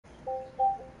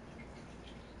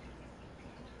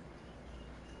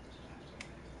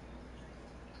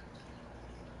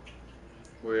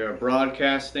We are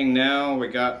broadcasting now. We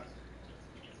got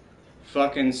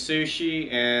fucking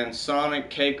sushi and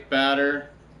Sonic cake batter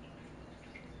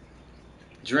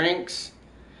drinks.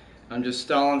 I'm just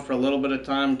stalling for a little bit of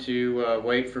time to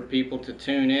wait for people to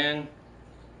tune in.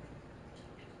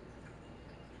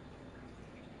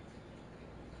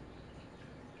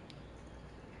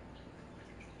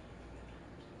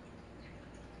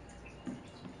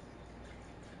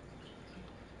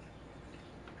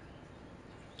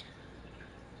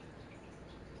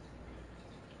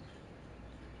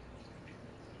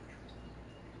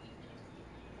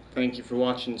 Thank you for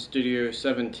watching Studio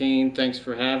 17. Thanks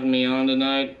for having me on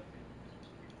tonight.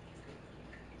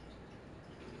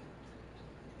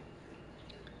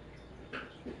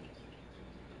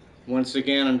 Once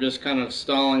again, I'm just kind of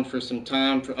stalling for some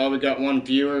time. Oh, we got one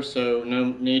viewer, so no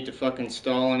need to fucking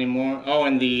stall anymore. Oh,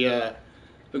 and the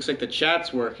looks like the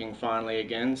chat's working finally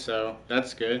again, so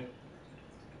that's good.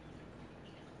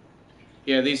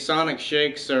 Yeah, these Sonic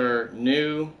shakes are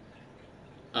new.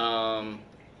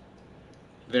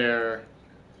 They're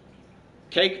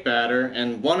cake batter,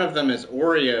 and one of them is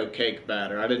Oreo cake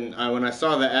batter. When I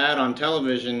saw the ad on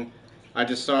television, I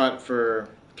just saw it for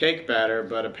cake batter,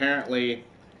 but apparently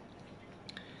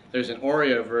there's an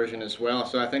Oreo version as well,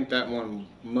 so I think that one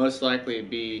most likely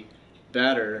be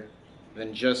better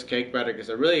than just cake batter, because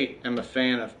I really am a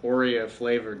fan of Oreo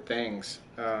flavored things.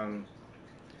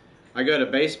 I go to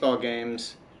baseball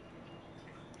games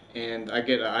and I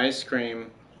get an ice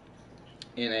cream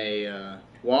in a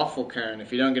waffle cone.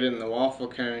 If you don't get it in the waffle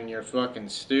cone, you're fucking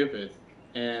stupid.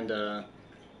 And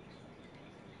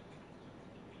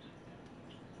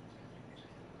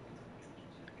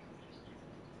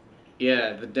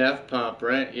yeah, the Death Pop,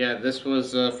 right? Yeah, this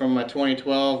was from my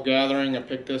 2012 gathering. I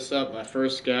picked this up, my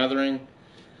first gathering.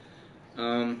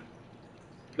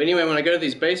 But anyway, when I go to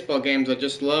these baseball games, I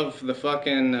just love the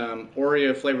fucking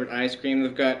Oreo flavored ice cream.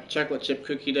 They've got chocolate chip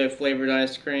cookie dough flavored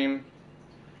ice cream.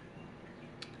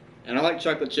 And I like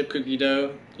chocolate chip cookie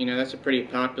dough. You know, that's a pretty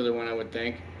popular one, I would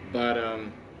think. But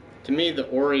to me, the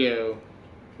Oreo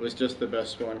was just the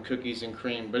best one, cookies and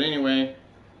cream. But anyway,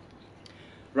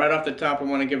 right off the top, I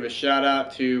want to give a shout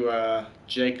out to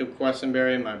Jacob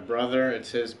Quessenberry, my brother.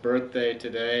 It's his birthday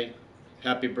today.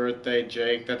 Happy birthday,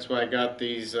 Jake. That's why I got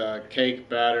these cake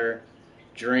batter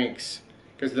drinks.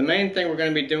 Because the main thing we're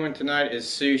going to be doing tonight is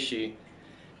sushi.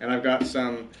 And I've got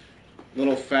some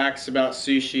little facts about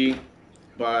sushi,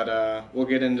 but we'll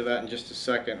get into that in just a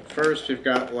second. First, we've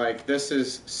got, like, this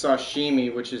is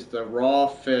sashimi, which is the raw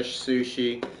fish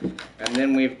sushi. And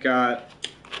then we've got,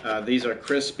 these are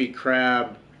crispy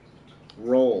crab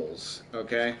rolls,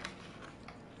 okay?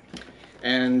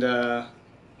 And the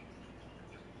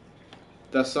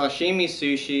sashimi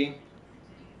sushi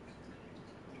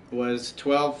was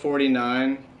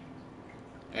 $12.49,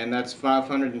 and that's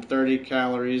 530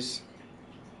 calories.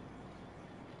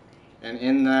 And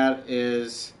in that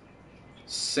is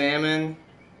salmon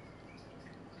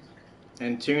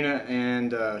and tuna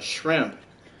and shrimp.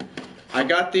 I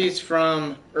got these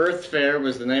from Earth Fare,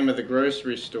 was the name of the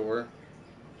grocery store.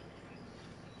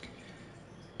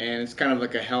 And it's kind of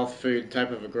like a health food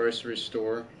type of a grocery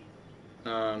store.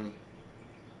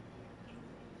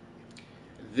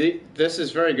 This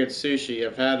is very good sushi.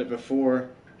 I've had it before,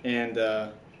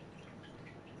 and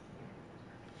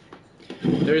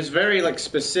there's very like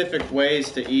specific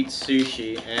ways to eat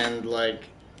sushi, and like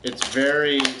it's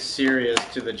very serious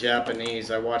to the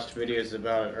Japanese. I watched videos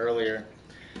about it earlier.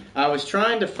 I was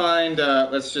trying to find,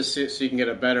 let's just see so you can get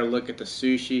a better look at the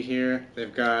sushi here.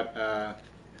 They've got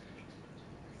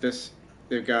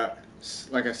they've got,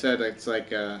 like I said, it's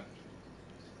like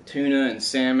tuna and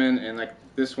salmon, and like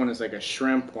this one is like a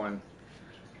shrimp one.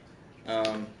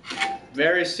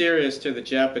 Very serious to the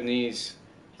Japanese,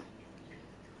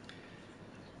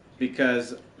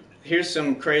 because here's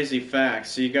some crazy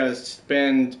facts. So you gotta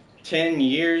spend 10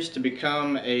 years to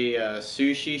become a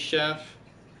sushi chef.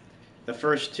 The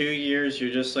first 2 years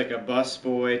you're just like a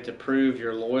busboy to prove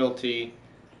your loyalty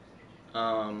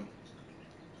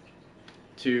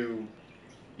to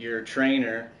your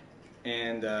trainer,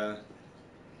 and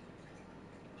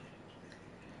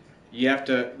you have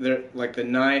to, like, the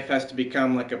knife has to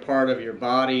become like a part of your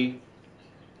body.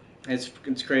 It's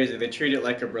crazy. They treat it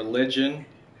like a religion.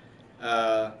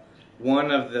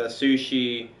 One of the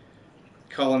sushi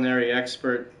culinary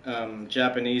expert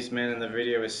Japanese man in the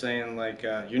video is saying, like,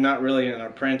 you're not really an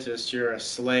apprentice, you're a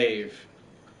slave.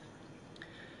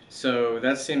 So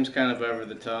that seems kind of over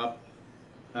the top.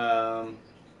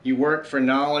 You work for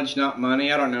knowledge, not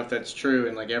money. I don't know if that's true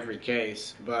in like every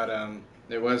case, but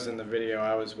it was in the video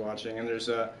I was watching. And there's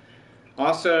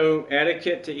also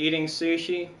etiquette to eating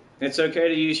sushi. It's okay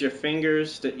to use your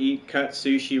fingers to eat cut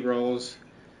sushi rolls.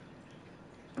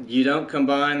 You don't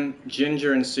combine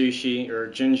ginger and sushi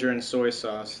or ginger and soy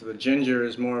sauce. The ginger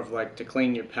is more of like to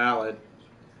clean your palate.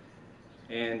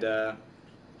 And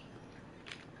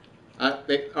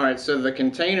alright, so the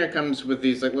container comes with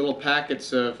these like little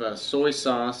packets of soy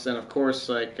sauce and of course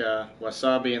like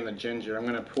wasabi and the ginger. I'm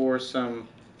going to pour some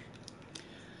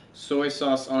soy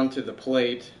sauce onto the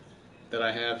plate that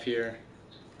I have here.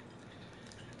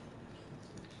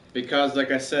 Because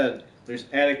like I said, there's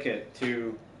etiquette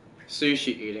to sushi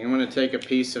eating. I'm going to take a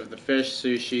piece of the fish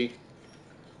sushi.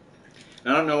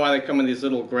 I don't know why they come with these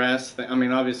little grass I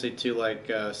mean obviously to like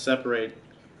separate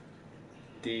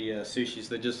the sushis.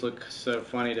 They just look so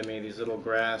funny to me, these little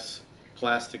grass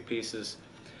plastic pieces.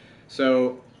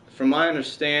 So from my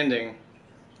understanding,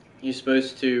 you're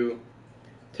supposed to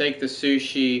take the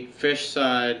sushi fish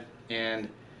side and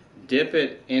dip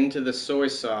it into the soy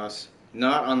sauce,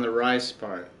 not on the rice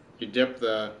part. You dip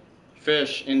the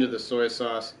fish into the soy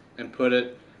sauce and put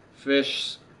it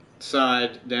fish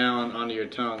side down onto your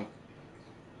tongue.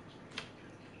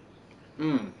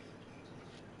 Mmm.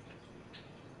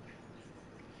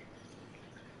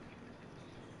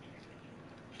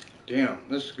 Damn,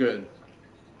 this is good.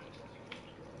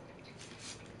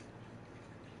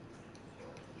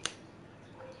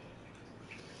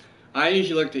 I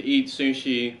usually like to eat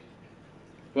sushi,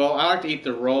 well, I like to eat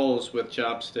the rolls with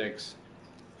chopsticks.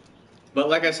 But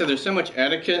like I said, there's so much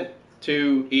etiquette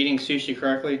to eating sushi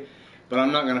correctly, but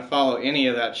I'm not going to follow any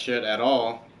of that shit at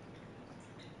all.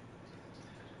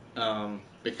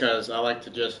 Because I like to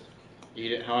just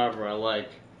eat it however I like.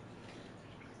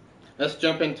 Let's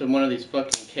jump into one of these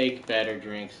fucking cake batter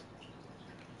drinks.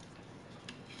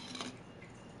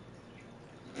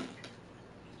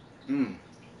 Mmm.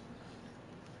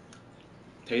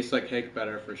 Tastes like cake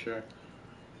batter for sure.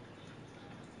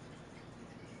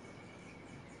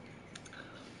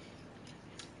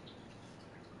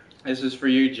 This is for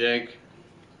you, Jake.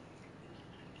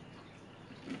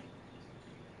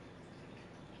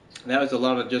 That was a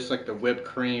lot of just like the whipped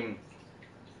cream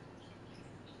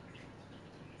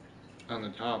on the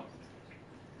top.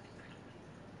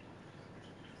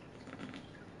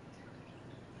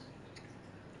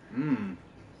 Mmm.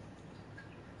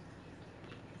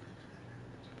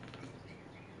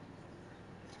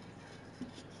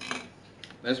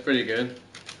 That's pretty good.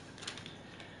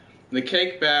 The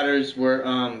cake batters were,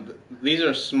 these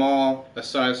are small, a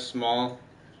size small.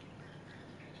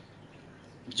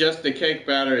 Just the cake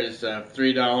batter is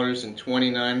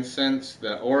 $3.29.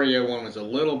 The Oreo one was a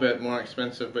little bit more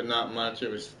expensive, but not much. It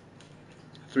was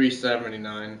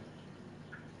 $3.79.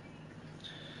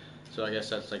 So I guess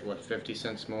that's like, what, 50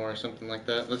 cents more or something like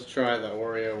that. Let's try the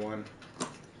Oreo one.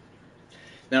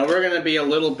 Now we're going to be a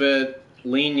little bit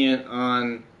lenient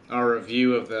on our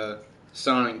review of the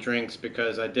Sonic drinks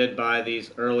because I did buy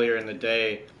these earlier in the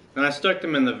day. And I stuck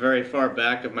them in the very far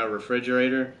back of my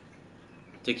refrigerator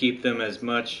to keep them as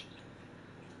much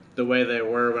the way they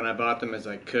were when I bought them as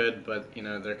I could, but you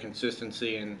know, their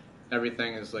consistency and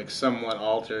everything is like somewhat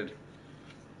altered.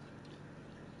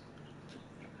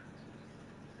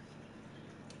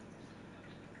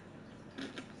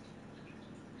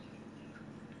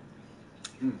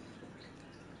 Mm.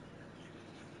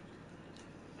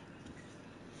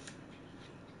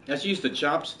 Let's use the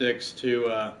chopsticks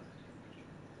to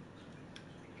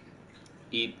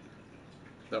eat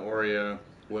the Oreo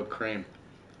whipped cream.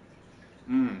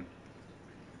 Mmm.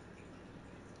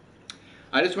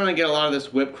 I just want to get a lot of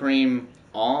this whipped cream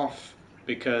off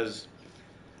because,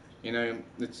 you know,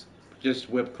 it's just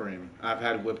whipped cream. I've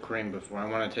had whipped cream before. I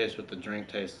want to taste what the drink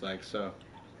tastes like, so.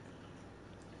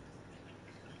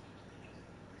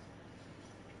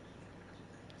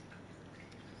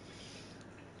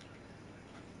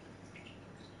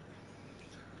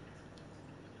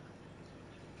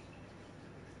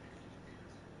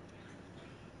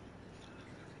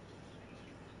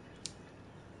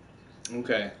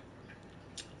 Okay.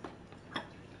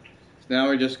 Now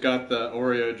we just got the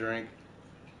Oreo drink.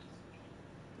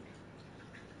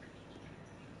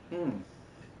 Hmm.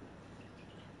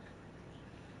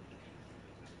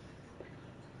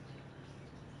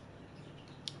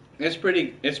 It's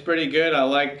pretty good. I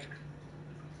like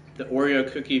the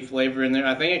Oreo cookie flavor in there.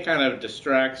 I think it kind of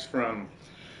distracts from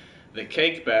the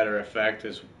cake batter effect,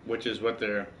 which is what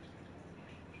they're.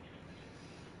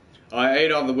 Oh, I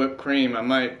ate all the whipped cream. I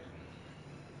might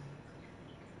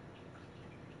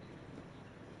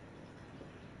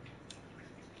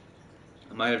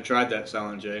have tried that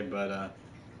Silent J, but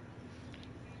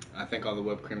I think all the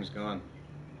whipped cream is gone.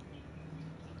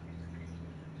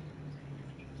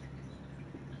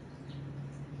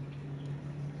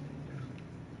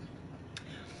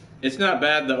 It's not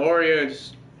bad. The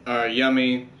Oreos are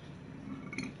yummy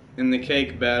in the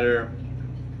cake batter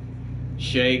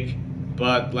shake,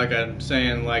 but like I'm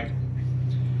saying, like,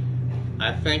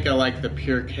 I think I like the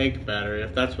pure cake batter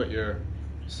if that's what you're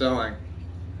selling.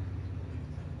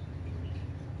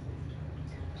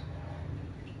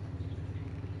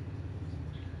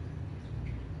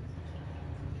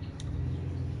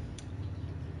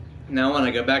 Now when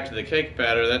I go back to the cake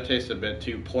batter, that tastes a bit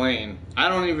too plain. I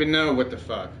don't even know what the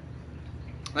fuck.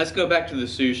 Let's go back to the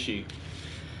sushi.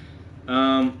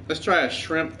 Let's try a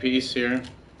shrimp piece here.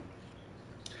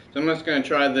 So I'm just going to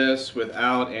try this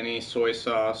without any soy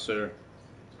sauce or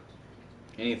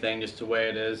anything, just the way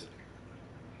it is.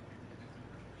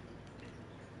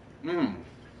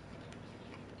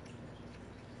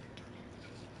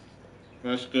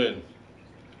 That's good.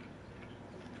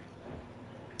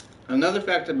 Another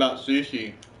fact about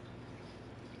sushi,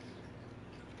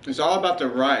 it's all about the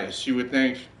rice. You would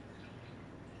think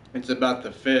it's about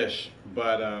the fish,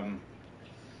 but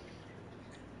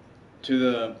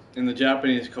in the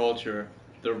Japanese culture,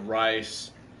 the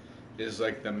rice is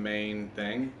like the main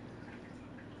thing.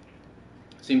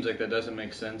 Seems like that doesn't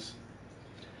make sense,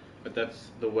 but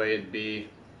that's the way it'd be.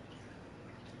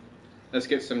 Let's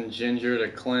get some ginger to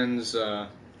cleanse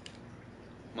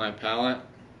my palate.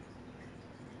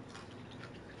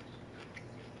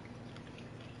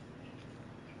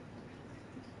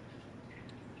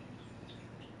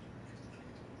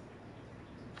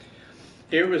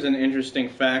 Here was an interesting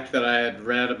fact that I had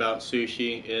read about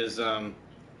sushi is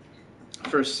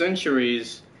for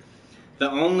centuries the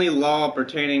only law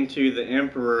pertaining to the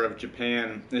emperor of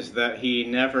Japan is that he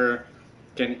never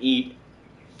can eat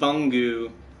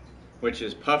fungu, which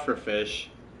is pufferfish,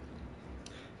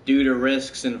 due to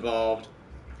risks involved,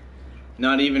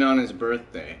 not even on his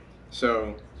birthday.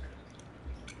 So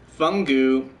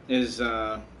fungu is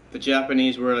the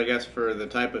Japanese word, I guess, for the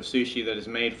type of sushi that is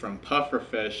made from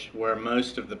pufferfish, where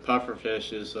most of the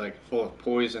pufferfish is like full of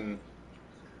poison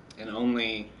and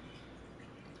only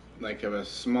like a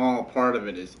small part of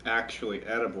it is actually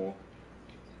edible.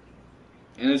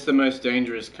 And it's the most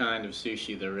dangerous kind of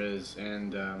sushi there is.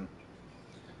 And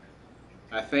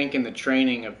I think in the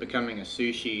training of becoming a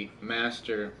sushi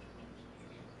master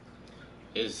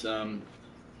is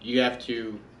you have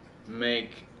to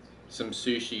make some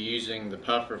sushi using the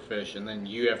pufferfish, and then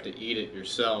you have to eat it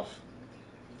yourself,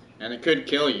 and it could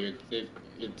kill you.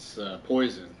 It's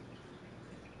poison.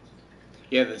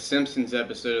 Yeah, the Simpsons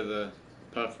episode of the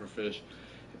pufferfish.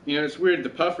 You know, it's weird. The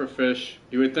pufferfish,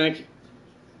 you would think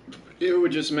it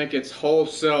would just make its whole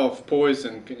self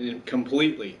poison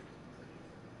completely,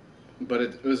 but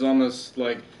it was almost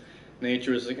like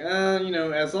nature was like, you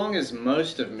know, as long as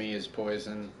most of me is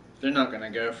poison, they're not going to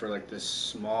go for like this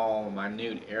small,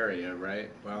 minute area,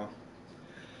 right? Well,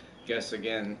 guess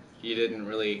again, you didn't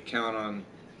really count on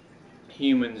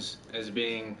humans as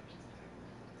being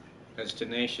as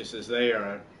tenacious as they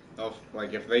are.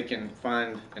 Like, if they can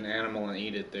find an animal and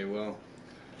eat it, they will.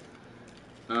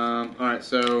 Alright,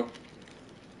 so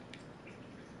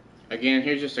again,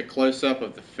 here's just a close-up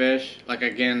of the fish. Like,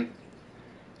 again,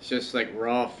 it's just like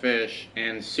raw fish.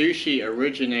 And sushi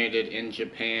originated in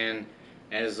Japan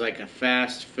as like a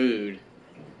fast food,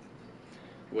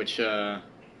 which you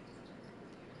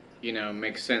know,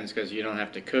 makes sense because you don't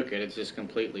have to cook it. It's just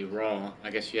completely raw.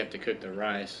 I guess you have to cook the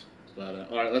rice.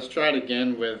 But alright, let's try it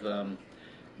again with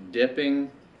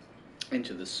dipping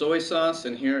into the soy sauce.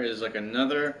 And here is like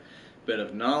another bit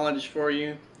of knowledge for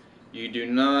you. You do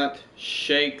not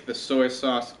shake the soy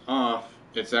sauce off.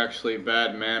 It's actually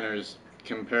bad manners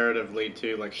comparatively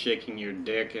to like shaking your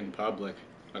dick in public,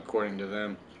 according to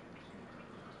them.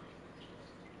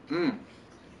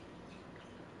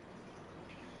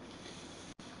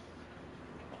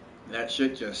 That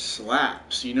shit just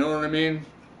slaps, you know what I mean?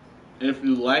 If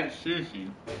you like sushi.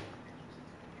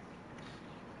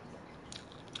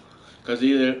 Because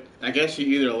I guess you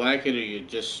either like it or you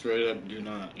just straight up do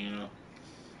not, you know?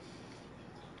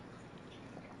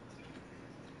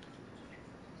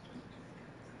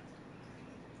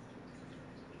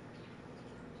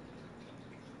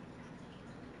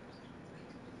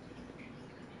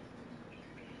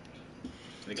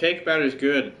 The cake batter is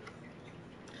good.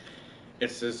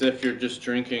 It's as if you're just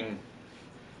drinking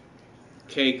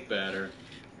cake batter,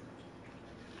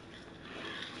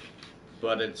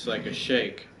 but it's like a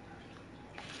shake.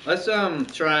 Let's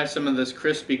try some of this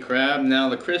crispy crab. Now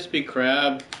the crispy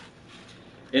crab,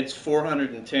 it's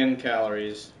 410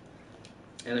 calories,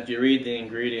 and if you read the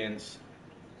ingredients,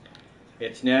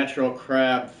 it's natural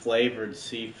crab flavored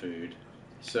seafood.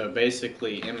 So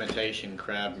basically imitation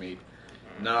crab meat,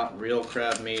 not real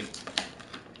crab meat.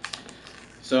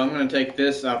 So I'm going to take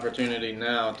this opportunity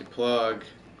now to plug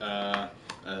a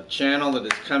channel that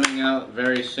is coming out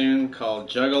very soon called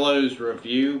Juggalos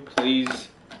Review. Please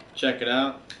check it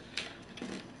out.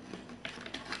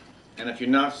 And if you're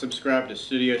not subscribed to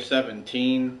Studio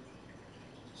 17,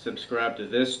 subscribe to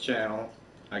this channel.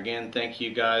 Again, thank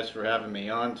you guys for having me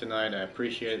on tonight. I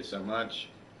appreciate it so much.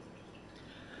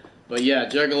 But yeah,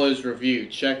 Juggalos Review,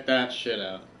 check that shit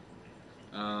out.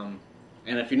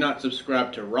 And if you're not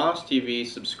subscribed to Ross TV,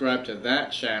 subscribe to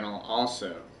that channel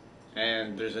also.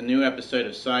 And there's a new episode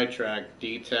of Sidetrack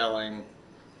detailing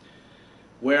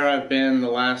where I've been the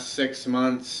last 6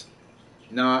 months,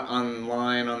 not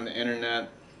online on the internet.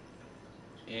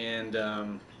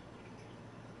 And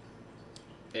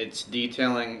it's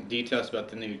detailing details about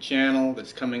the new channel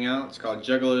that's coming out. It's called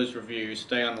Juggalos Review.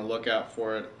 Stay on the lookout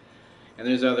for it. And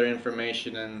there's other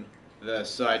information in the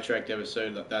Sidetracked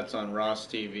episode that's on Ross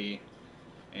TV.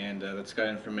 And that's got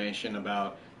information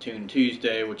about Toon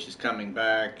Tuesday, which is coming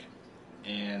back.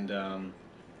 And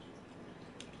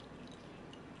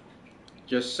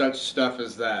just such stuff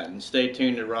as that. And stay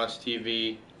tuned to Ross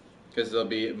TV, because there'll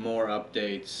be more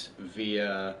updates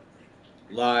via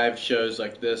live shows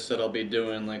like this that I'll be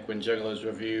doing. Like when Juggalos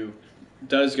Review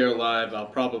does go live, I'll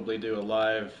probably do a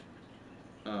live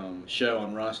show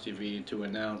on Ross TV to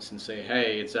announce and say,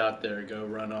 hey, it's out there, go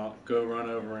run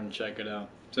over and check it out.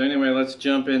 So anyway, let's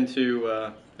jump into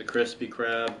the crispy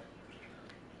crab.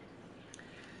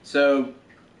 So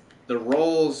the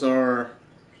rolls are,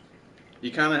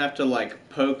 you kind of have to like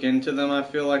poke into them, I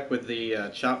feel like, with the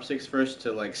chopsticks first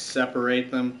to like separate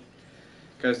them,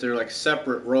 because they're like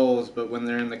separate rolls, but when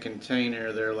they're in the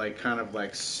container they're like kind of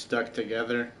like stuck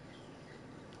together.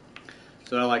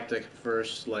 So I like to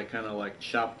first like kind of like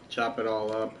chop it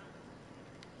all up.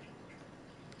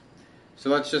 So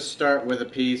let's just start with a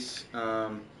piece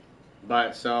by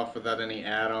itself without any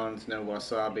add-ons, no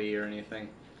wasabi or anything.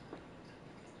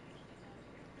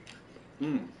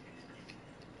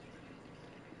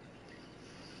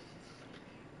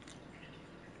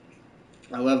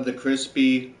 I love the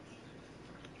crispy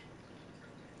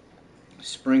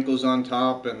sprinkles on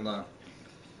top and the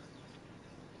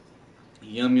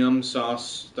yum yum sauce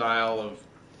style of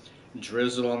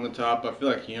drizzle on the top. I feel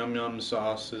like yum yum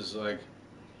sauce is like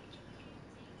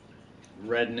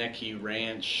rednecky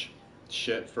ranch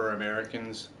shit for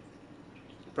Americans.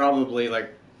 Probably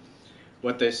like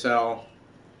what they sell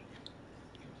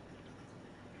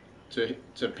to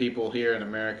people here in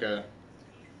America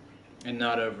and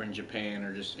not over in Japan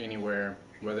or just anywhere,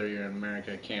 whether you're in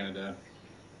America, Canada.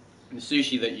 The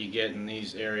sushi that you get in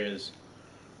these areas,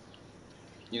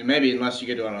 you know, maybe unless you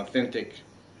go to an authentic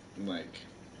like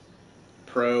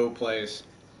pro place,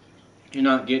 you're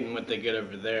not getting what they get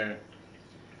over there.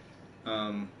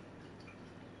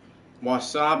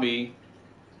 Wasabi,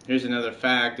 here's another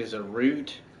fact, is a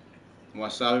root.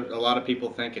 Wasabi, a lot of people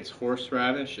think it's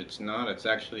horseradish. It's not. It's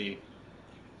actually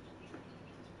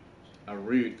a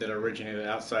root that originated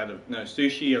outside of, no,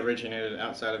 sushi originated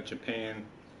outside of Japan.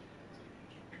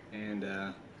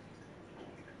 And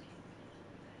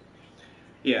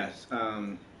yes,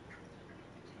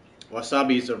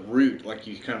 wasabi is a root, like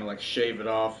you kind of like shave it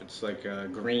off. It's like a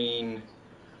green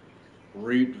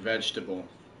root vegetable.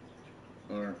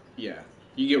 Or, yeah,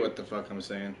 you get what the fuck I'm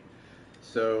saying.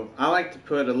 So I like to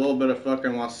put a little bit of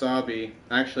fucking wasabi,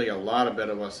 actually a lot of bit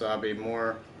of wasabi,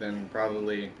 more than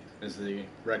probably is the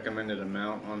recommended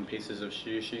amount on pieces of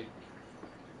sushi.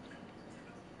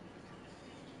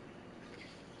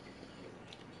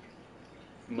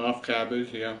 Muff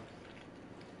cabbage, yeah.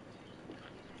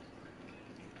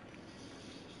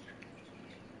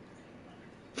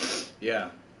 Yeah,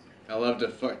 I love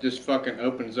to just fucking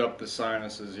opens up the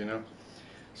sinuses, you know.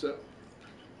 So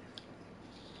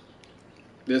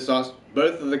this sauce,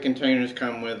 both of the containers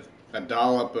come with a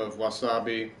dollop of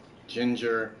wasabi,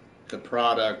 ginger, the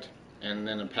product, and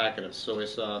then a packet of soy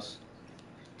sauce.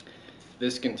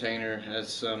 This container has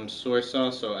some soy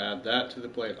sauce, so I'll add that to the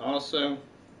plate also.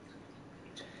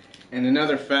 And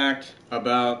another fact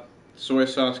about soy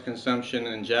sauce consumption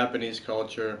in Japanese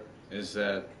culture is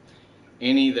that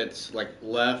any that's like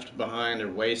left behind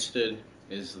or wasted,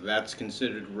 that's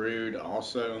considered rude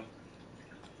also.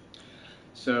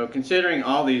 So considering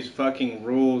all these fucking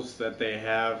rules that they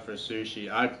have for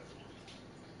sushi, I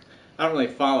don't really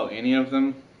follow any of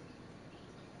them.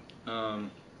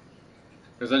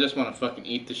 Because I just want to fucking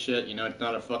eat the shit, you know, it's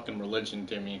not a fucking religion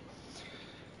to me.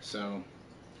 So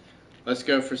let's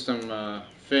go for some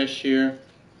fish here.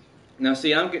 Now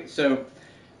see, so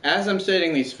as I'm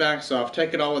stating these facts off,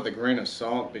 take it all with a grain of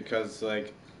salt, because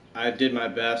like I did my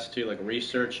best to like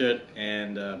research it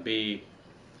and be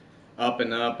up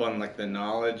and up on like the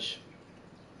knowledge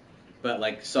But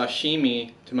like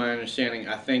sashimi, to my understanding,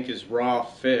 I think is raw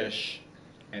fish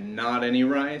and not any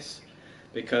rice,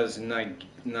 because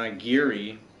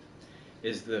nigiri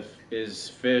is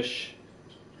fish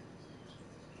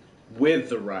with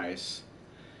the rice.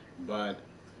 But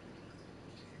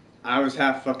I was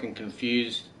half fucking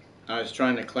confused. I was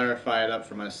trying to clarify it up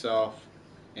for myself,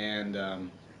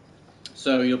 and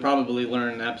so you'll probably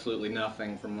learn absolutely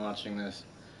nothing from watching this.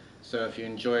 So if you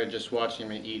enjoy just watching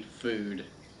me eat food,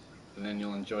 then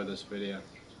you'll enjoy this video.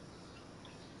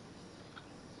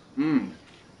 Mmm.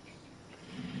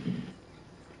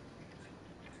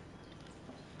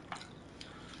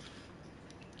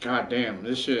 God damn,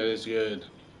 this shit is good.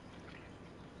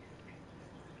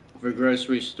 For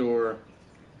grocery store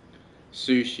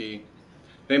sushi,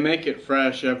 they make it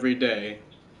fresh every day,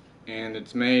 and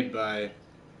it's made by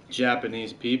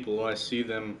Japanese people. I see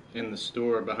them in the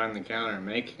store behind the counter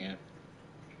making it.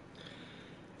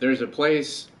 There's a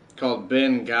place called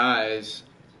Ben Guy's,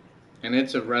 and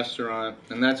it's a restaurant,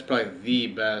 and that's probably the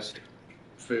best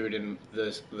food in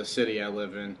the city I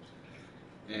live in.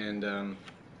 And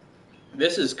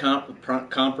this is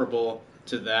comparable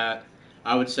to that.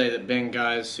 I would say that Ben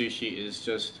Guy's sushi is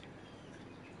just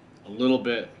a little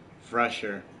bit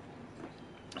fresher.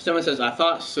 Someone says, I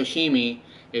thought sashimi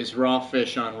is raw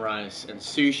fish on rice, and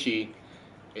sushi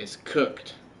is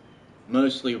cooked,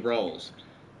 mostly rolls.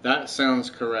 That sounds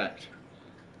correct.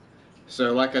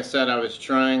 So like I said, I was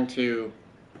trying to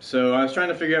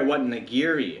figure out what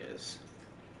nigiri is.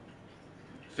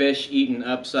 Fish eaten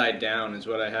upside down is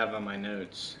what I have on my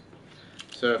notes.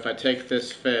 So if I take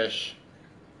this fish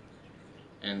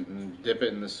and dip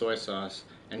it in the soy sauce,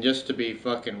 and just to be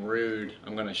fucking rude,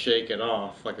 I'm gonna shake it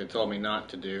off like they told me not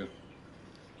to do.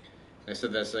 They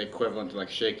said that's the equivalent to like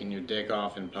shaking your dick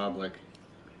off in public.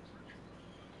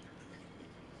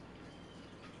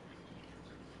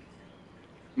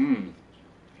 Mmm.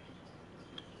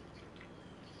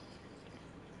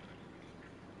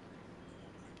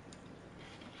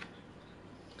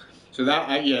 So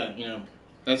that, yeah, you know,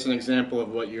 that's an example of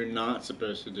what you're not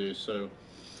supposed to do. So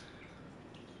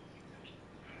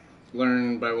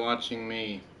learn by watching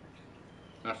me.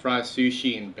 I fry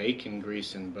sushi in bacon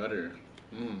grease and butter.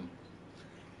 Mmm.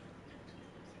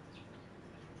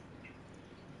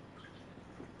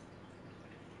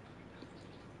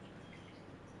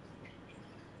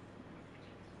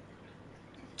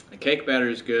 The cake batter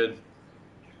is good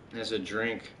as a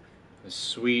drink, a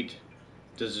sweet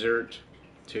dessert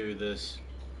to this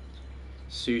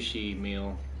sushi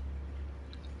meal.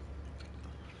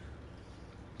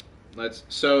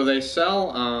 So they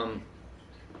sell,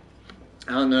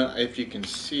 I don't know if you can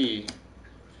see,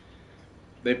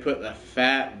 they put a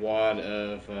fat wad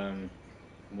of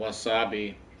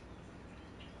wasabi.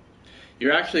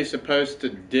 You're actually supposed to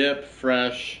dip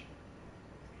fresh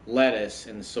lettuce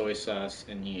in soy sauce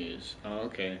and use. Oh,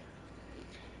 okay.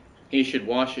 He should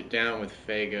wash it down with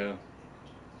Faygo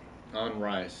on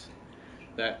rice.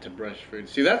 That to brush food.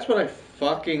 See, that's what I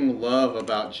fucking love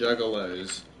about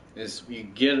Juggalos, is you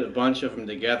get a bunch of them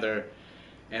together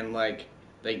and like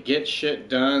they get shit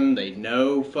done, they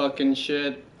know fucking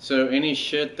shit. So any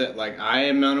shit that like I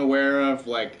am unaware of,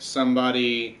 like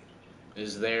somebody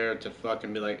is there to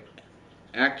fucking be like,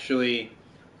 actually,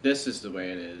 this is the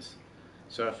way it is.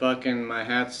 So my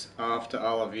hat's off to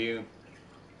all of you.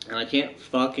 And I can't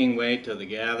fucking wait till the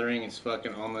gathering. It's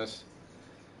fucking almost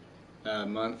a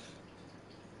month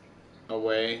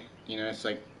away. You know, it's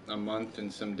like a month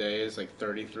and some days, like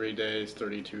 33 days,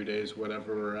 32 days,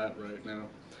 whatever we're at right now.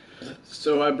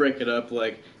 So I break it up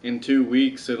like in 2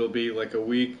 weeks, it'll be like a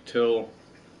week till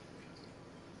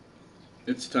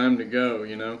it's time to go,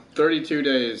 you know? 32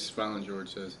 days, Violent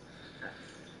George says.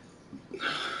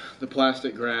 The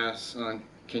plastic grass on,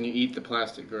 can you eat the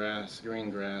plastic grass,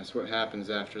 green grass? What happens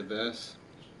after this?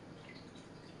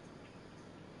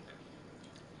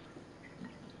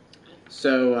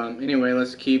 So anyway,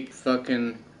 let's keep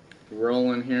fucking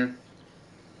rolling here.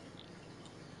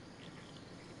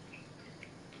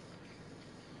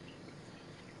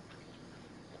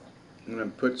 I'm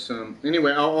gonna put some.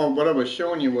 Anyway, what I was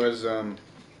showing you was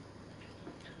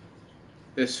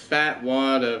this fat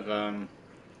wad of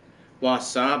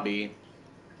wasabi.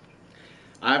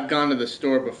 I've gone to the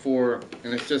store before,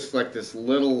 and it's just like this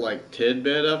little like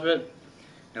tidbit of it,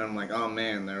 and I'm like, oh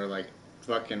man, they're like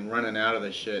fucking running out of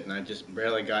this shit, and I just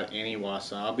barely got any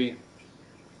wasabi.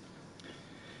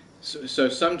 So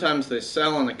sometimes they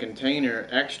sell in a container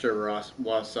extra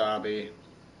wasabi,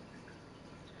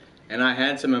 and I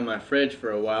had some in my fridge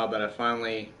for a while, but I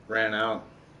finally ran out.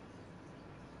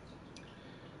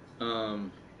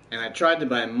 And I tried to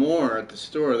buy more at the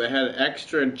store. They had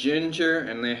extra ginger,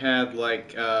 and they had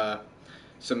like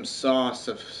some sauce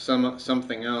of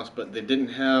something else, but they didn't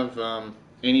have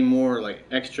any more like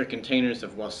extra containers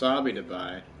of wasabi to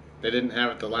buy. They didn't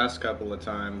have it the last couple of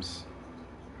times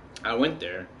I went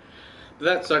there. But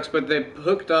that sucks, but they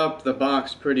hooked up the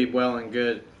box pretty well and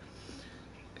good.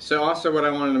 So also what I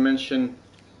wanted to mention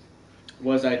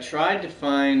was I tried to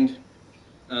find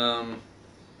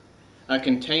a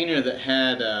container that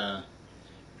had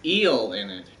eel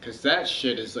in it, because that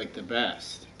shit is like the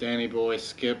best. Danny Boy,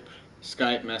 Skip,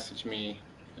 Skype message me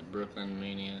at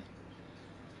BklynMenace.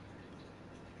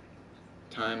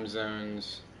 Time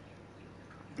zones.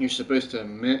 You're supposed to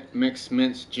mix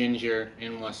minced ginger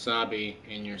and wasabi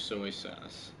in your soy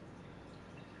sauce.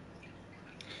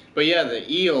 But yeah,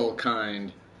 the eel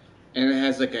kind, and it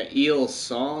has like a eel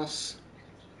sauce.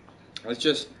 It's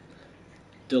just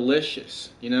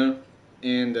delicious, you know?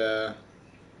 And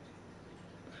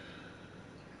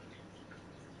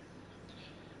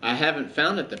I haven't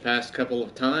found it the past couple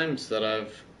of times that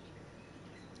I've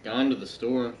gone to the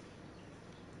store.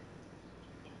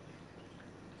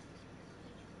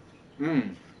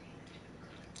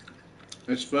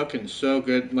 It's fucking so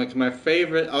good. Like my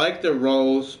favorite, I like the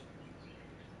rolls,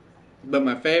 but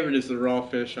my favorite is the raw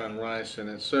fish on rice, and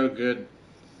it's so good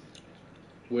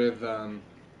with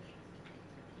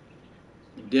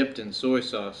dipped in soy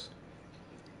sauce.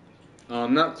 Oh,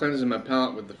 I'm not cleansing my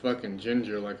palate with the fucking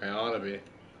ginger like I ought to be.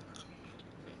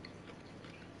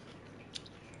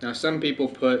 Now some people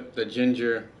put the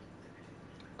ginger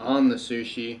on the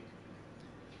sushi,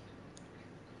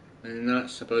 and you're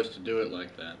not supposed to do it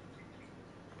like that.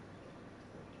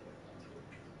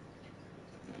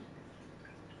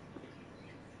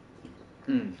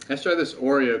 Let's try this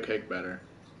Oreo cake batter.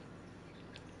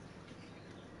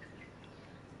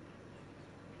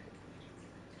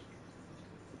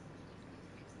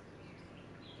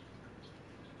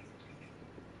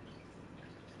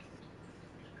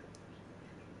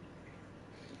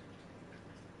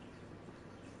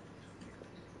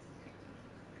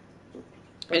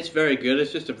 It's very good.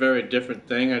 It's just a very different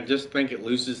thing. I just think it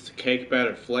loses the cake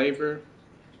batter flavor.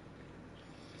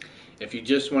 If you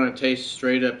just want to taste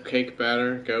straight up cake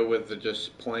batter, go with the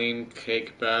just plain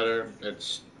cake batter.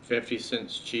 It's 50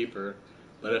 cents cheaper.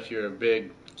 But if you're a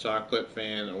big chocolate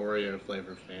fan, Oreo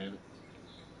flavor fan,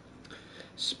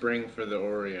 spring for the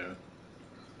Oreo.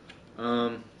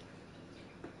 I'm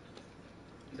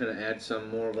gonna add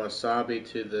some more wasabi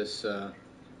to this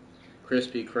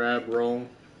crispy crab roll.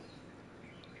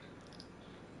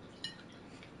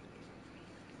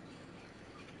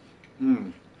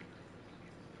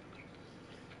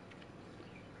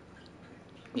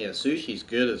 Yeah, sushi's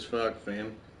good as fuck,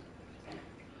 fam.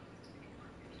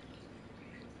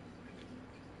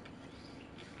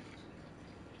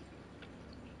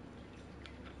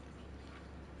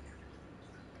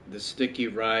 The sticky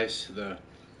rice, the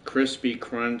crispy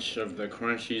crunch of the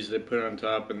crunchies they put on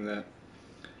top, and that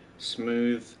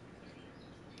smooth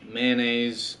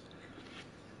mayonnaise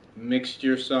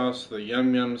mixture sauce, the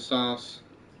yum yum sauce,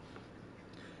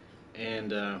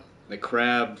 and the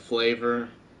crab flavor.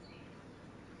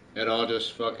 It all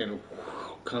just fucking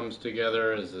comes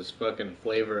together as this fucking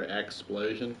flavor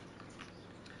explosion.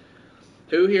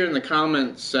 Who here in the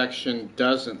comments section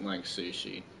doesn't like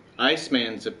sushi?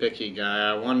 Iceman's a picky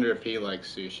guy. I wonder if he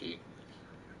likes sushi.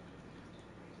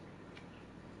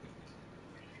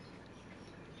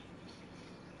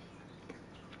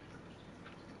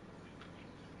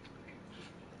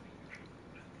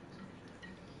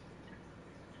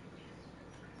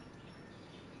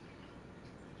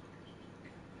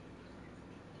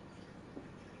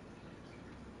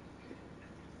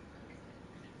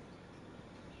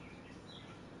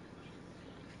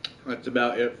 That's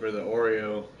about it for the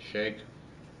Oreo shake.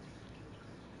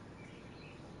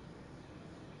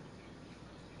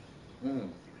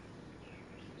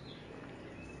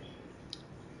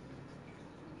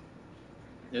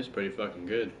 It's pretty fucking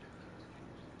good.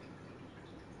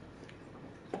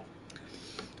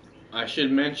 I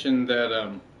should mention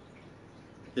that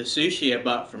the sushi I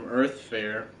bought from Earth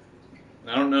Fare,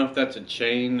 I don't know if that's a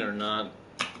chain or not.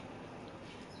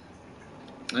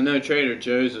 I know Trader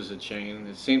Joe's is a chain.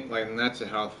 It seems like, and that's a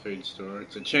health food store.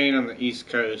 It's a chain on the East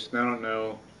Coast, and I don't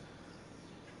know,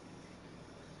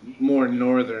 more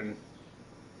northern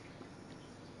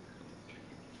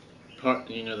part,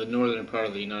 you know, the northern part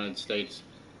of the United States.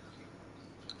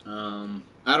 I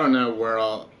don't know where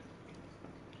all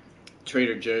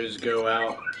Trader Joe's go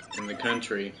out in the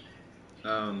country.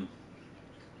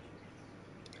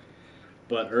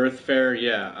 But Earth Fare,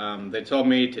 yeah, they told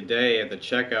me today at the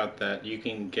checkout that you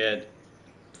can get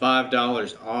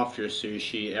 $5 off your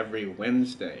sushi every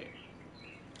Wednesday.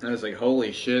 I was like,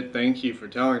 holy shit, thank you for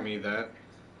telling me that.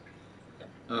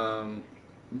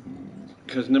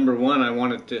 Because number one, I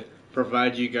wanted to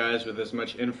provide you guys with as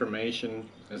much information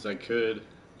as I could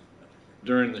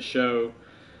during the show.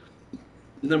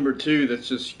 Number two, that's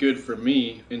just good for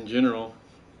me in general.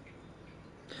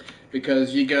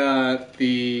 Because you got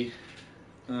the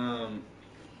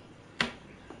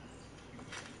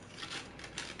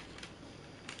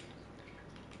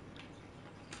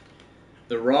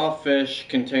raw fish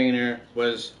container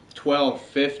was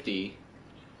 $12.50,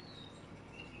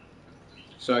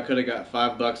 so I could have got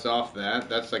 $5 off that.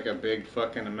 That's like a big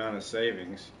fucking amount of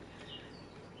savings.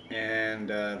 And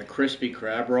the crispy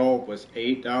crab roll was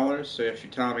 $8. So if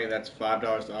you're telling me that's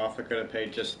 $5 off, I could have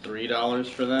paid just $3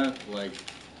 for that. Like,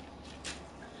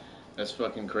 that's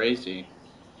fucking crazy.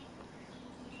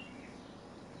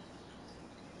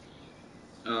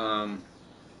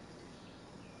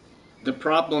 The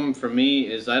problem for me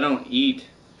is I don't eat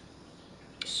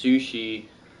sushi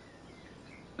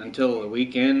until the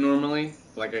weekend normally.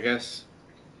 Like, I guess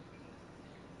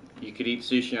you could eat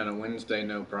sushi on a Wednesday,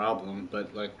 no problem.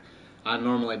 But like, I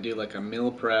normally do like a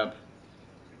meal prep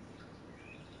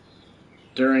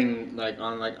during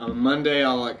on Monday.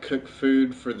 I'll like cook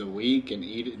food for the week and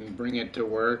eat it and bring it to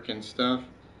work and stuff,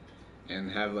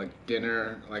 and have like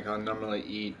dinner. Like, I'll normally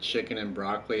eat chicken and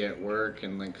broccoli at work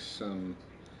and like some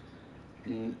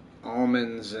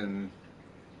almonds and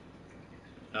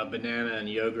a banana and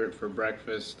yogurt for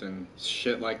breakfast and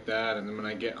shit like that. And then when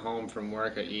I get home from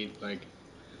work, I eat like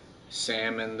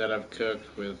salmon that I've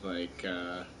cooked with like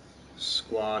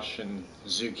squash and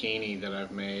zucchini that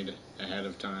I've made ahead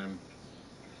of time.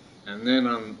 And then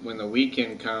when the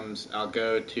weekend comes, I'll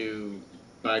go to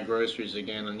buy groceries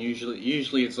again. And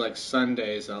usually it's like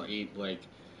Sundays I'll eat like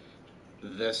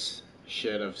this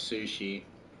shit of sushi.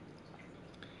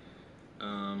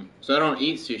 So I don't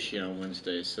eat sushi on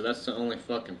Wednesdays, so that's the only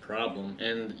fucking problem.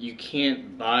 And you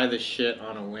can't buy the shit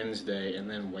on a Wednesday and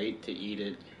then wait to eat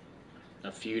it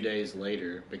a few days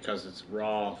later because it's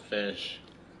raw fish.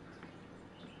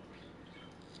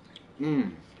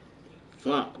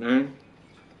 Fuck, man.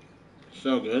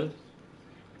 So good.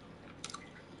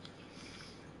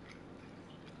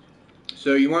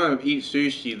 So you want to eat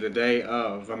sushi the day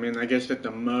of. I mean, I guess at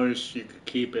the most you could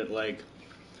keep it like,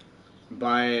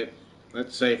 buy it,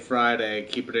 let's say Friday,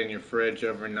 keep it in your fridge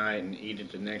overnight and eat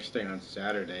it the next day on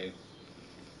Saturday.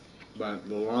 But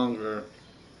the longer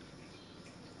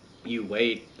you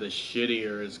wait, the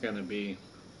shittier it's gonna be.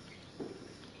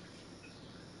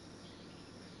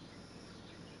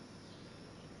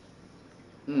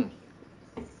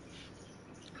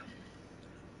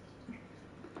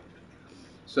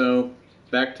 So,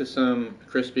 back to some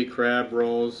crispy crab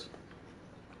rolls.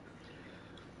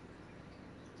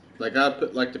 Like,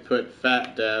 like to put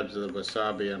fat dabs of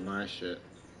wasabi on my shit.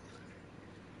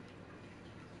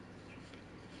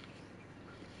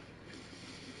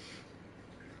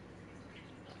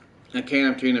 A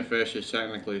can of tuna fish is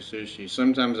technically sushi.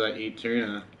 Sometimes I eat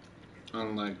tuna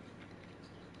on like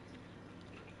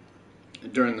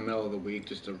during the middle of the week,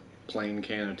 just a plain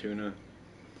can of tuna.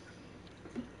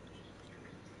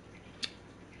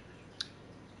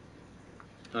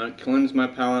 Cleanse my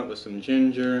palate with some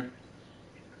ginger.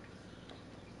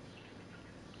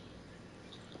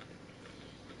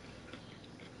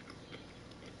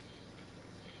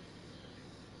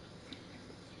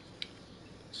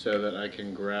 So that I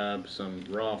can grab some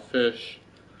raw fish,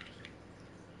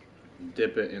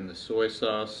 dip it in the soy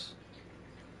sauce.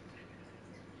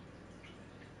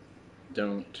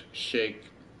 Don't shake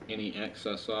any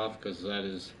excess off because that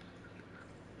is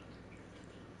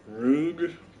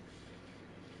rude.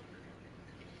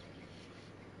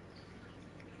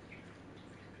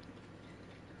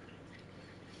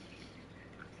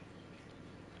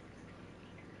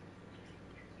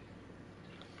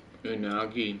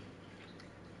 Unagi.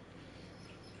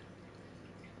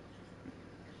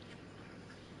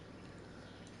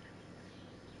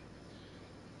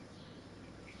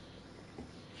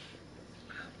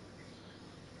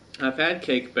 I've had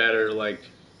cake batter like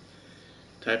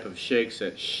type of shakes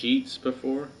at Sheets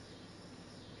before.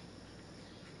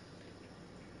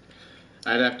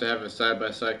 I'd have to have a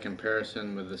side-by-side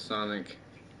comparison with the Sonic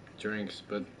drinks,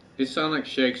 but these Sonic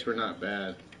shakes were not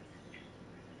bad.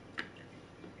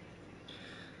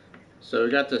 So we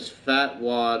got this fat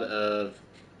wad of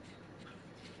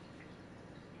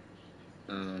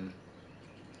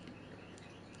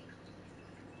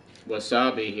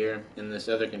wasabi here in this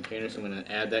other container, so I'm going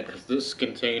to add that because this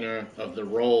container of the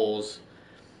rolls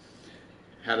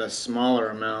had a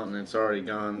smaller amount and it's already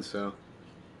gone, so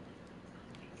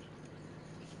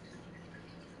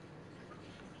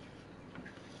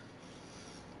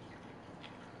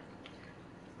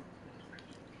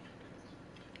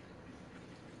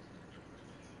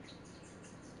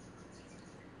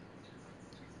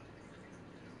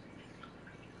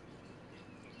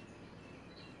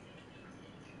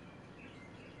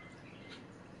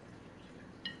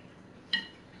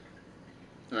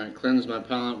Alright, cleanse my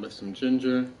palate with some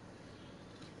ginger.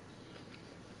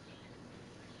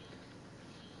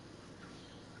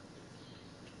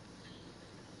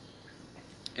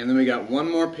 And then we got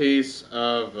one more piece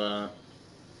of the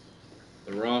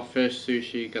raw fish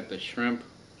sushi. Got the shrimp.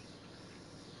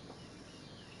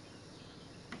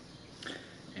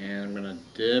 And I'm gonna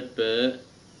dip it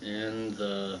in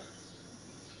the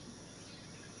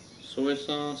soy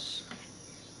sauce.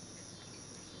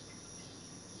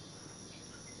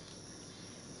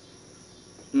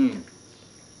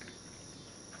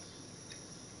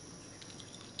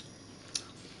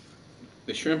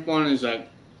 The shrimp one is like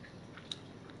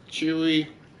chewy,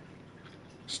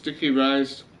 sticky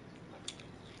rice.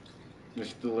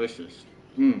 It's delicious.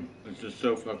 It's just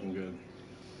so fucking good.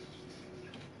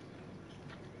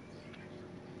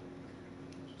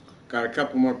 Got a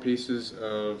couple more pieces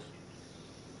of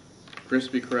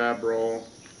crispy crab roll.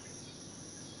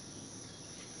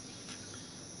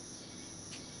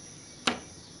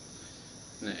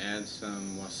 Gonna add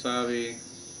some wasabi.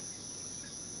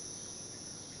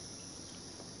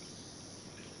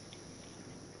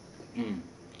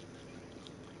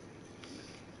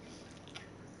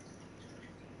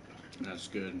 That's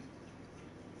good.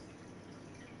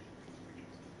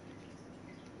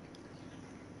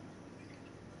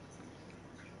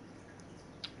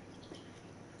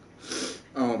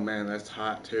 Oh man, that's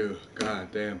hot too. God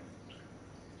damn.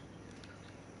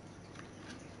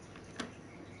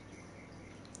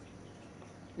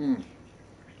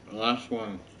 Last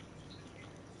one.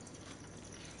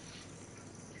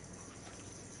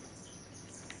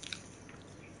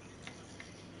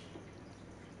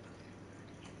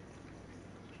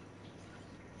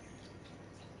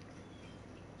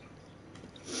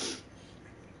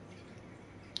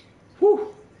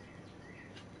 Whew.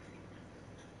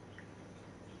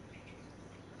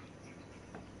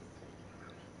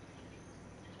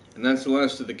 And that's the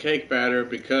last of the cake batter,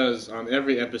 because on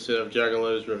every episode of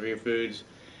Juggalos Review Foods,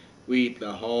 we eat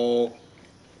the whole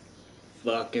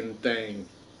fucking thing,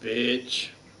 bitch.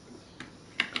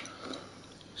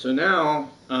 So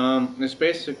now, it's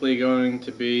basically going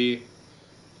to be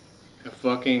a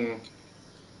fucking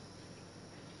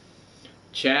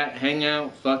chat,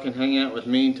 fucking hang out with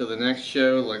me until the next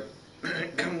show. Like,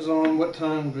 it comes on, what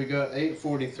time we got?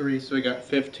 8:43, so we got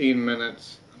 15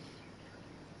 minutes.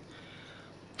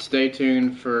 Stay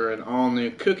tuned for an all-new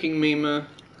cooking meme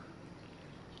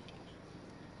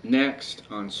next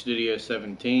on Studio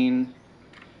 17.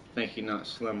 Thank you,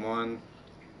 Notslim1,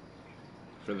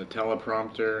 for the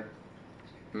teleprompter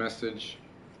message.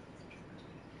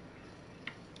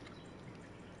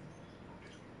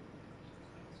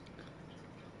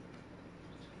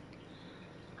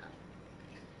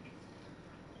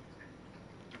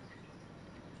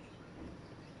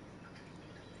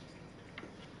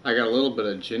 I got a little bit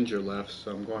of ginger left,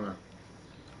 so I'm gonna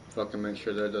fucking make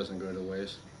sure that doesn't go to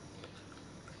waste.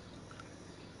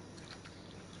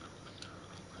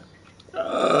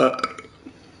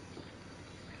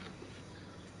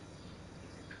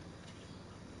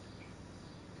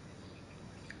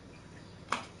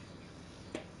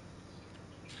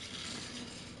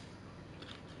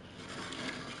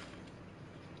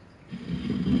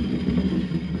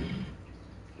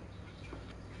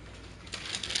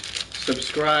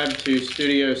 Subscribe to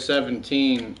Studio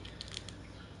 17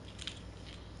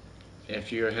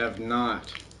 if you have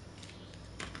not.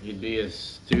 You'd be a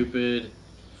stupid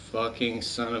fucking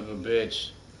son of a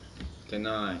bitch to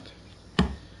not.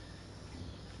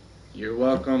 You're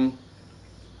welcome,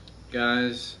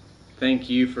 guys. Thank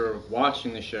you for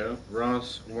watching the show.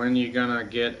 Ross, when you gonna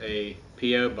get a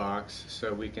P.O. box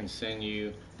so we can send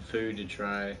you food to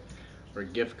try, or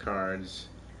gift cards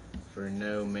for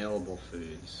no mailable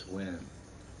foods? When?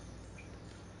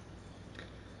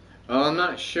 Well, I'm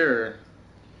not sure,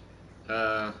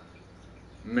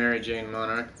 Mary Jane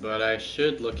Monarch, but I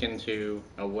should look into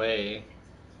a way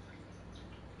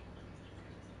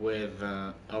of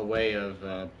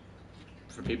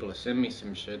for people to send me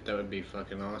some shit. That would be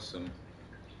fucking awesome.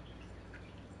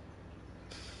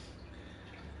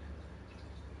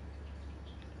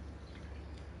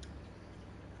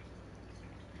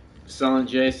 Silent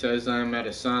J says, I'm at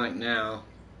a Sonic now.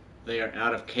 They are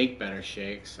out of cake batter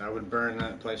shakes. I would burn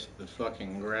that place to the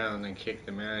fucking ground and kick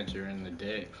the manager in the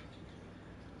dick.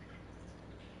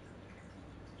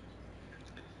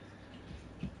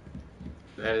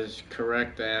 That is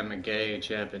correct. I am a gay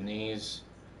Japanese.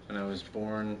 When I was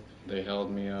born, they held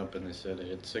me up and they said,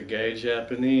 it's a gay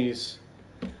Japanese.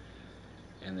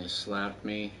 And they slapped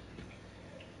me.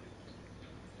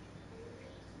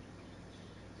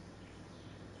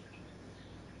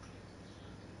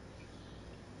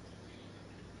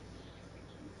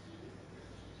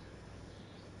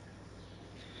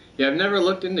 Yeah, I've never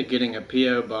looked into getting a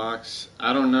P.O. box.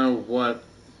 I don't know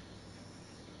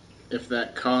if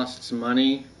that costs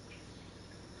money,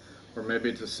 or maybe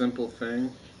it's a simple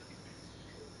thing.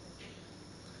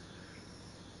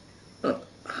 Oh.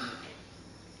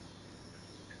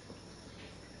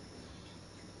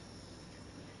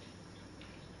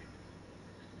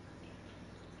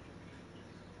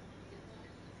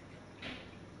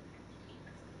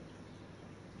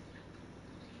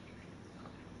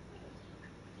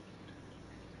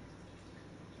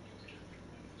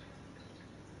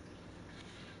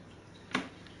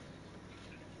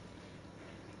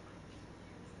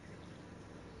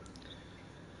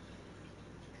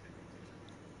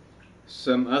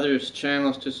 Some others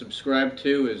channels to subscribe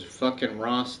to is fucking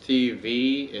Ross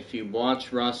TV. If you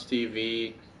watch Ross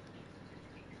TV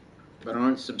but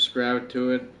aren't subscribed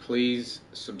to it, please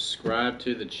subscribe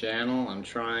to the channel. I'm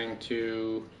trying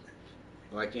to,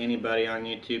 like anybody on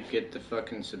YouTube, get the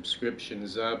fucking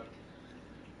subscriptions up.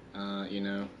 You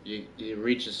know, you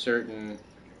reach a certain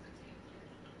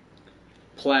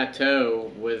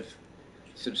plateau with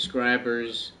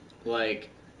subscribers.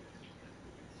 Like,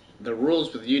 the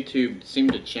rules with YouTube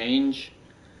seem to change.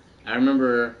 I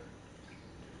remember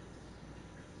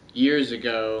years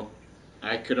ago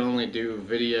I could only do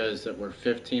videos that were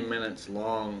 15 minutes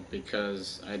long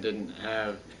because I didn't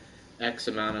have X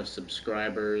amount of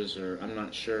subscribers, or I'm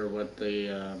not sure what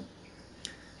the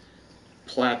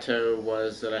plateau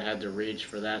was that I had to reach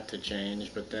for that to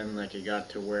change. But then like it got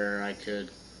to where I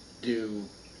could do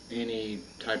any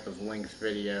type of length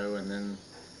video, and then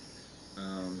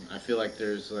I feel like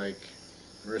there's like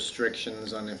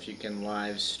restrictions on if you can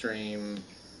live stream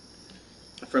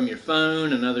from your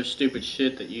phone and other stupid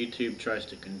shit that YouTube tries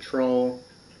to control.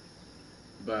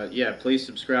 But yeah, please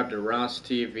subscribe to Ross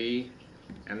TV,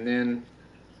 and then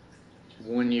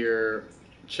when you're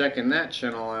checking that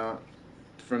channel out,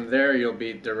 from there you'll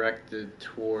be directed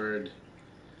toward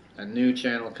a new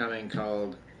channel coming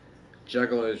called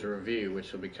Juggalos Review,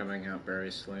 which will be coming out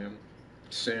very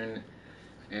soon.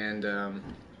 And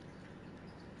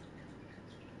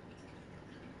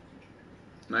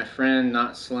my friend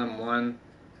Notslim1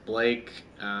 Blake,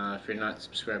 if you're not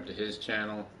subscribed to his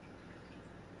channel,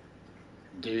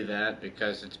 do that,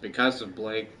 because it's because of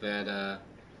Blake that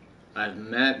I've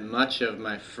met much of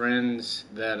my friends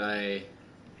that I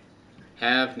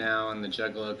have now in the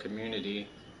Juggalo community.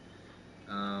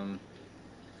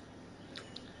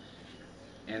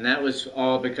 And that was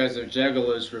all because of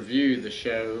Juggalos Review, the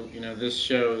show. You know, this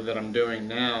show that I'm doing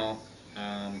now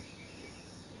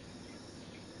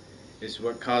is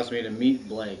what caused me to meet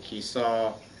Blake. He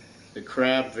saw the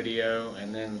crab video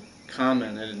and then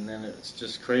commented, and then it's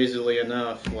just crazily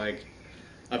enough, like,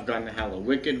 I've gotten to Hella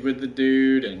Wicked with the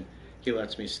dude, and he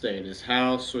lets me stay at his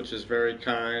house, which is very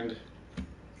kind,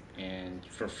 and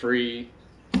for free.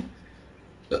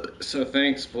 So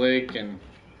thanks, Blake. And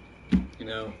you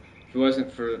know, if it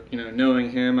wasn't for, you know, knowing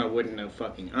him, I wouldn't know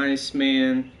fucking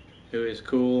Iceman, who is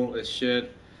cool as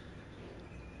shit,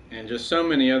 and just so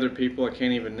many other people. I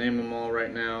can't even name them all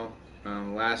right now.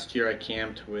 Last year I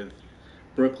camped with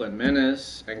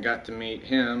BklynMenace and got to meet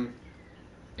him,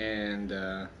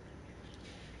 and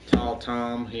Tall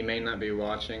Tom. He may not be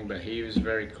watching, but he was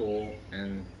very cool,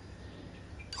 and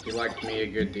he liked me a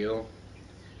good deal.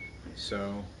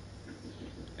 So,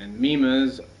 and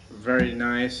Mima's very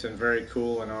nice and very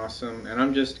cool and awesome, and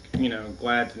I'm just, you know,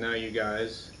 glad to know you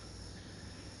guys.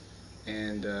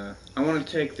 And I want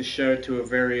to take the show to a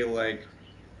very like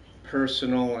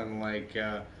personal and like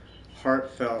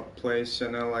heartfelt place. I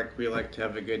know, like, we like to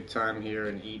have a good time here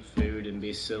and eat food and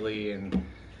be silly and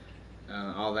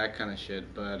all that kind of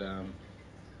shit. But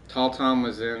Tall Tom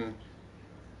was in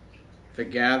the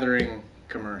Gathering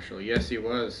commercial. Yes, he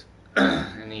was.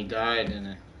 And he died in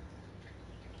it.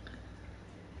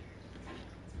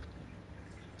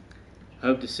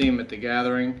 Hope to see him at the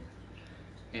Gathering.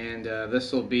 And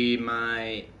this will be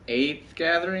my 8th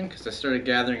gathering, because I started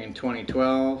gathering in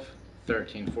 2012,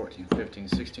 13, 14, 15,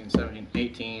 16, 17,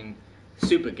 18,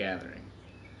 Super Gathering.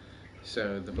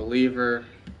 So the Belieber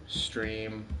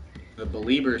stream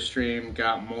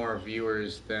got more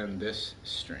viewers than this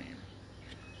stream.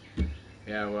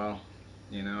 Yeah, well,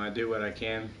 you know, I do what I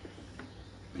can.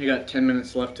 I got 10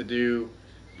 minutes left to do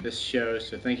this show,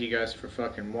 so thank you guys for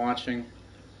fucking watching.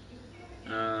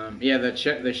 Yeah,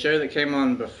 the show that came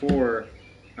on before,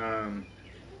 I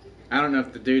don't know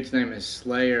if the dude's name is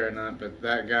Slayer or not, but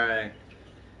that guy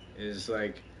is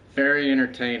like very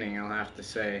entertaining, I'll have to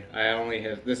say. I only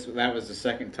have that was the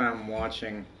second time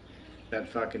watching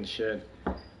that fucking shit.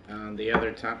 The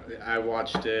other time I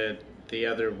watched it the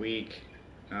other week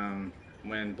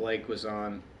when Blake was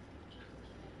on,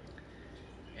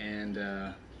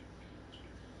 and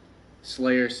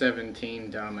Slayer17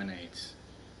 dominates.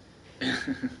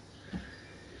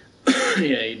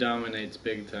 Yeah, he dominates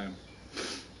big time.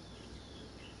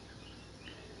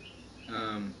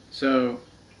 So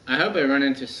I hope I run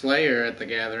into Slayer at the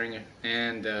gathering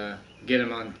and get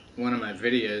him on one of my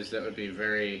videos. That would be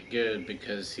very good,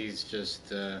 because he's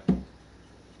just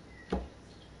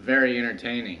very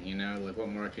entertaining, you know, like what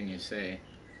more can you say?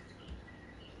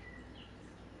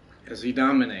 Because he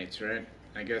dominates, right?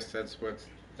 I guess that's what's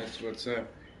up.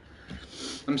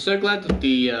 I'm so glad that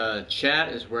the chat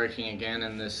is working again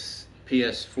in this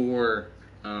PS4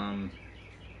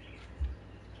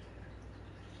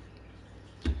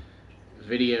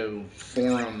 video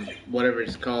forum, whatever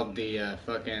it's called, the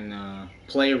fucking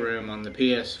playroom on the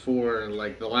PS4.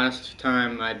 Like the last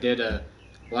time I did a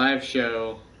live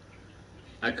show,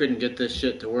 I couldn't get this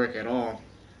shit to work at all.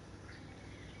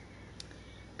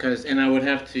 And I would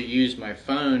have to use my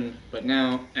phone, but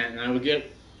now, and I would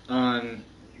get on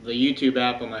the YouTube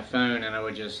app on my phone, and I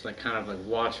would just like kind of like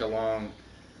watch along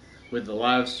with the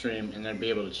live stream, and I'd be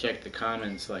able to check the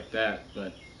comments like that.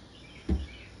 But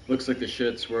looks like the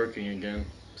shit's working again,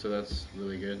 so that's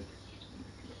really good.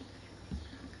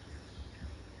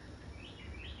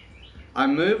 I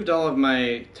moved all of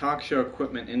my talk show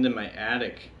equipment into my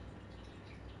attic,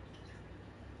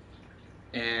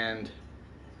 and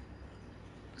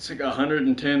it's like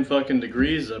 110 fucking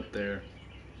degrees up there.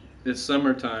 It's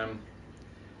summertime,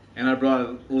 and I brought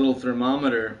a little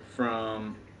thermometer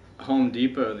from Home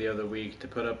Depot the other week to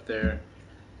put up there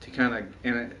to kind of,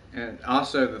 and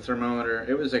also the thermometer,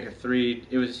 it was like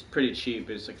it was pretty cheap.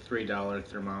 It's like $3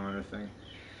 thermometer thing,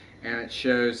 and it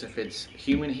shows if it's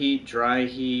humid heat, dry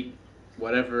heat,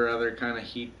 whatever other kind of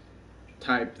heat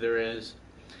type there is.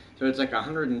 So it's like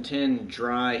 110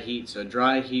 dry heat. So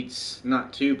dry heat's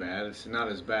not too bad. It's not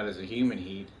as bad as a humid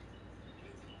heat.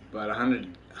 But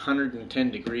 110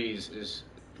 degrees is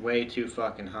way too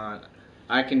fucking hot.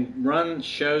 I can run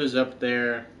shows up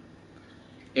there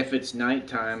if it's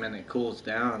nighttime and it cools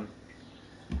down.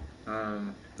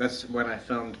 That's when I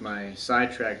filmed my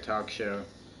Sidetrack talk show.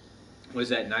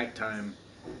 Was at nighttime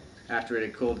after it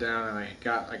had cooled down, and I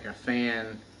got like a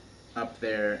fan up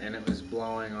there and it was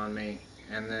blowing on me.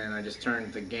 And then I just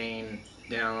turned the gain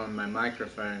down on my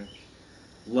microphone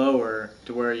lower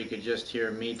to where you could just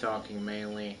hear me talking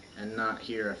mainly and not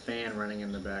hear a fan running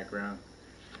in the background.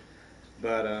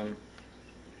 But I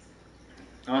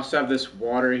also have this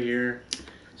water here,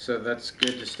 so that's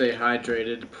good to stay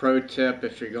hydrated. Pro tip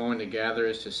if you're going to gather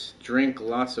is to drink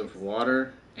lots of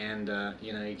water, and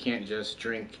you know, you can't just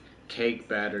drink cake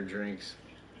batter drinks.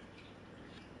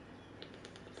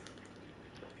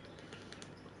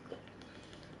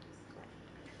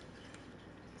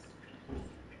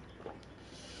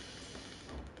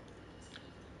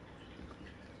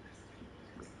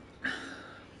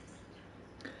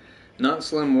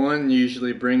 Notslim1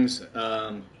 usually brings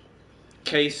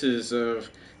cases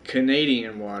of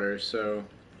Canadian water, so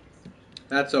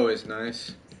that's always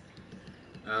nice.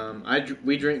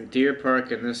 We drink Deer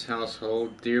Park in this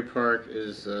household. Deer Park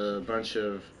is a bunch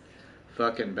of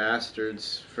fucking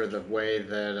bastards for the way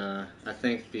that I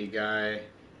think the guy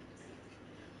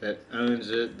that owns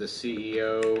it, the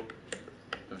CEO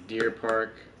of Deer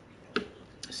Park,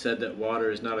 said that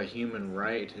water is not a human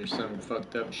right or some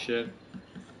fucked up shit.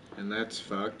 And that's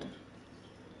fucked.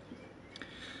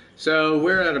 So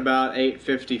we're at about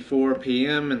 8:54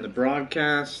 p.m. in the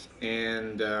broadcast,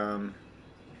 and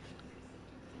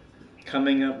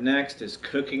coming up next is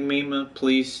Cooking Mima.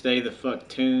 Please stay the fuck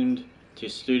tuned to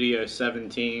Studio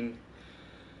 17,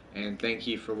 and thank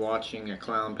you for watching a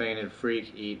clown painted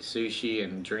freak eat sushi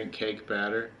and drink cake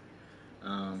batter.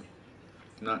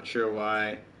 Not sure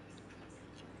why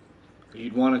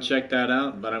you'd want to check that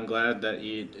out, but I'm glad that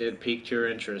it piqued your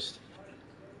interest.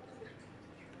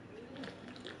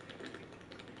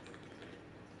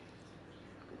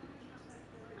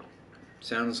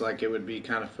 Sounds like it would be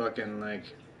kind of fucking like,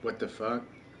 what the fuck?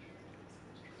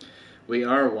 We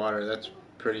are water, that's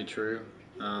pretty true.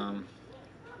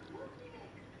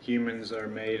 Humans are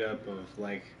made up of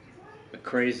like a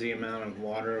crazy amount of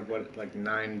water, like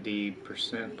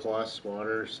 90% plus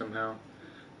water somehow.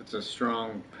 It's a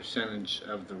strong percentage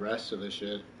of the rest of the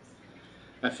shit.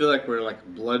 I feel like we're like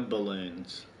blood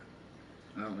balloons.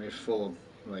 I don't know, we're full of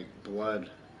like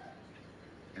blood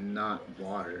and not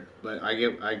water. But I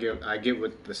get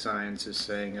what the science is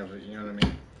saying of it, you know what I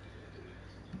mean?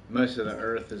 Most of the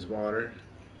earth is water.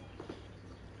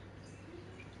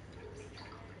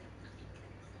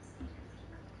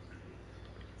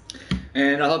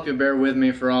 And I hope you'll bear with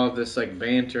me for all of this like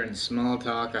banter and small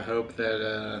talk. I hope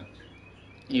that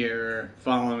you're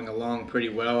following along pretty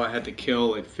well. I had to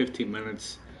kill like 15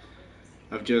 minutes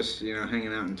of just,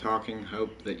 hanging out and talking.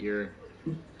 Hope that you're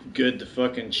good to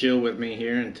fucking chill with me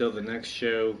here until the next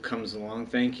show comes along.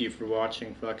 Thank you for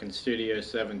watching fucking Studio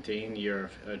 17.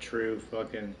 You're a true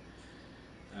fucking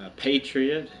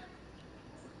patriot.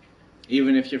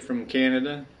 Even if you're from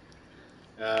Canada.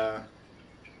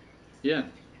 Yeah.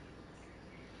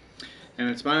 And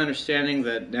it's my understanding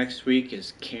that next week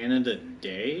is Canada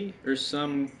Day or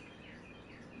some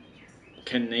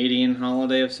Canadian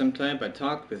holiday of some type. I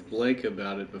talked with Blake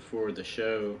about it before the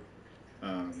show.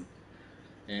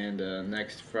 And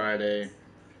next Friday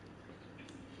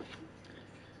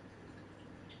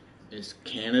is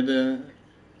Canada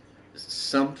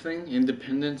something,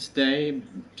 Independence Day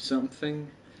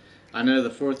something. I know the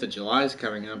 4th of July is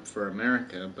coming up for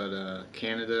America, but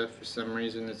Canada, for some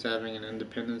reason, is having an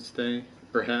Independence Day,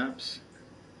 perhaps.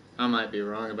 I might be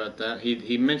wrong about that.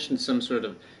 He mentioned some sort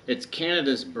of... It's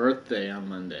Canada's birthday on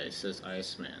Monday, says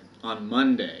Iceman. On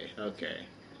Monday, okay.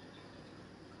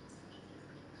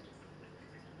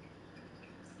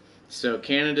 So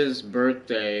Canada's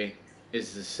birthday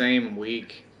is the same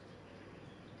week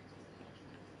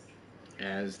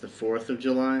as the 4th of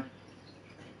July?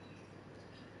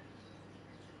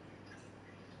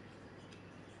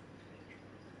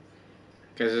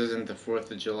 Because isn't the 4th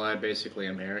of July basically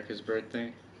America's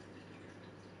birthday?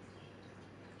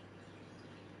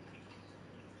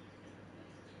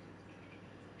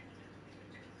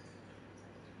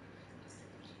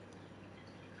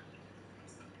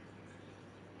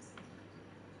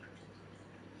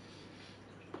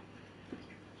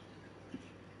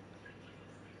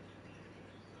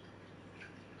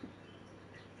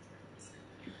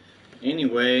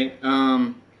 Anyway,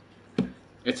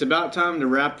 it's about time to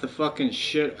wrap the fucking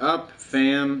shit up,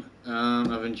 fam.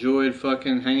 I've enjoyed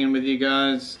fucking hanging with you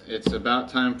guys. It's about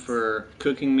time for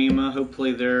Cooking Mima.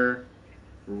 Hopefully they're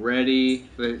ready.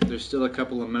 There's still a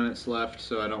couple of minutes left,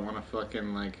 so I don't want to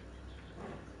fucking, like,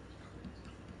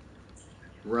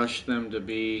 rush them to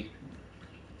be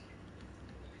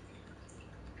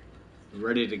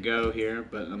ready to go here.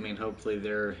 But, I mean, hopefully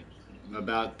they're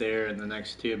about there in the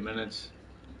next 2 minutes.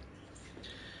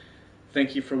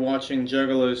 Thank you for watching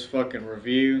Juggalos fucking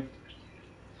review.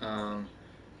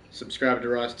 Subscribe to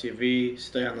Ross TV.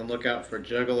 Stay on the lookout for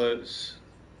Juggalos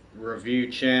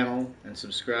review channel and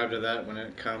subscribe to that when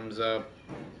it comes up.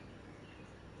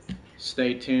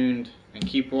 Stay tuned and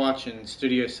keep watching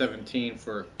Studio 17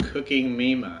 for Cooking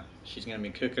Mima. She's gonna be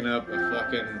cooking up a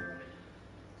fucking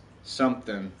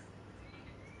something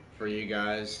for you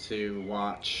guys to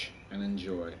watch and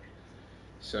enjoy.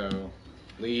 So,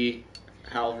 Lee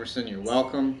Halverson, you're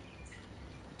welcome.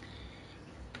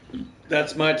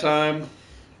 That's my time,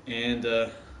 and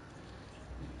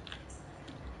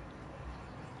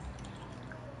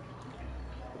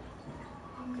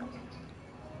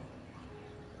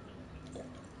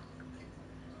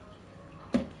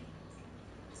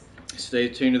stay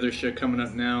tuned to their show coming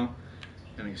up now,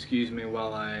 and excuse me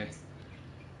while I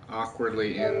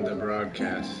awkwardly end the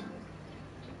broadcast.